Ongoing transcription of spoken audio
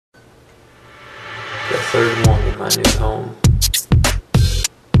third one in my new home.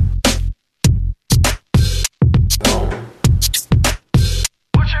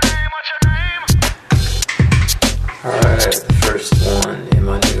 What's your name? What's your name? Alright, the first one in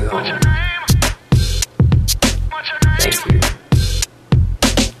my new What's your home. name? What's your name? Thank you.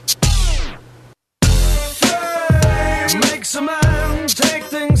 Makes a man take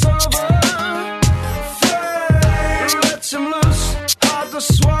things over. Lets him loose, hard to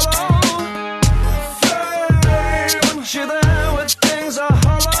swallow. Once you're there when things are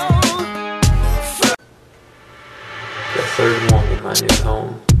hollow. The third one in my new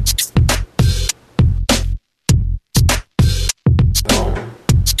home.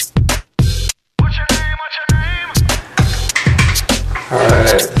 What's your name? What's your name?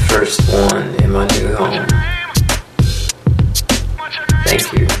 Alright, the first one in my new What's your home. name? What's your name? Thank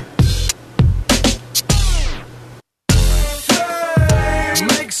you.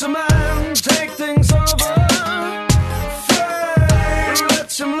 Makes a man take things over.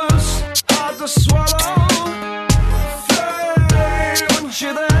 Lets him loose, hard to swallow. Once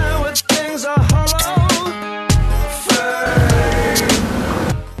you're there when things are hollow.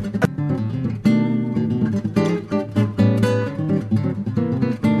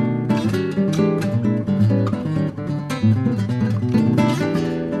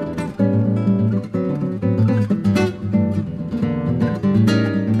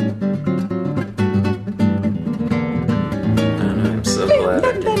 And I'm so glad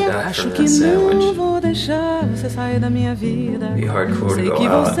I did that Acho from que that não sandwich. vou deixar você sair da minha vida. Be hardcore to Sei go que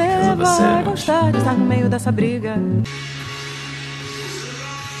out você because of a vai sandwich. gostar de estar no meio dessa briga.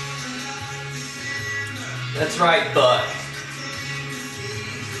 That's right, Buck.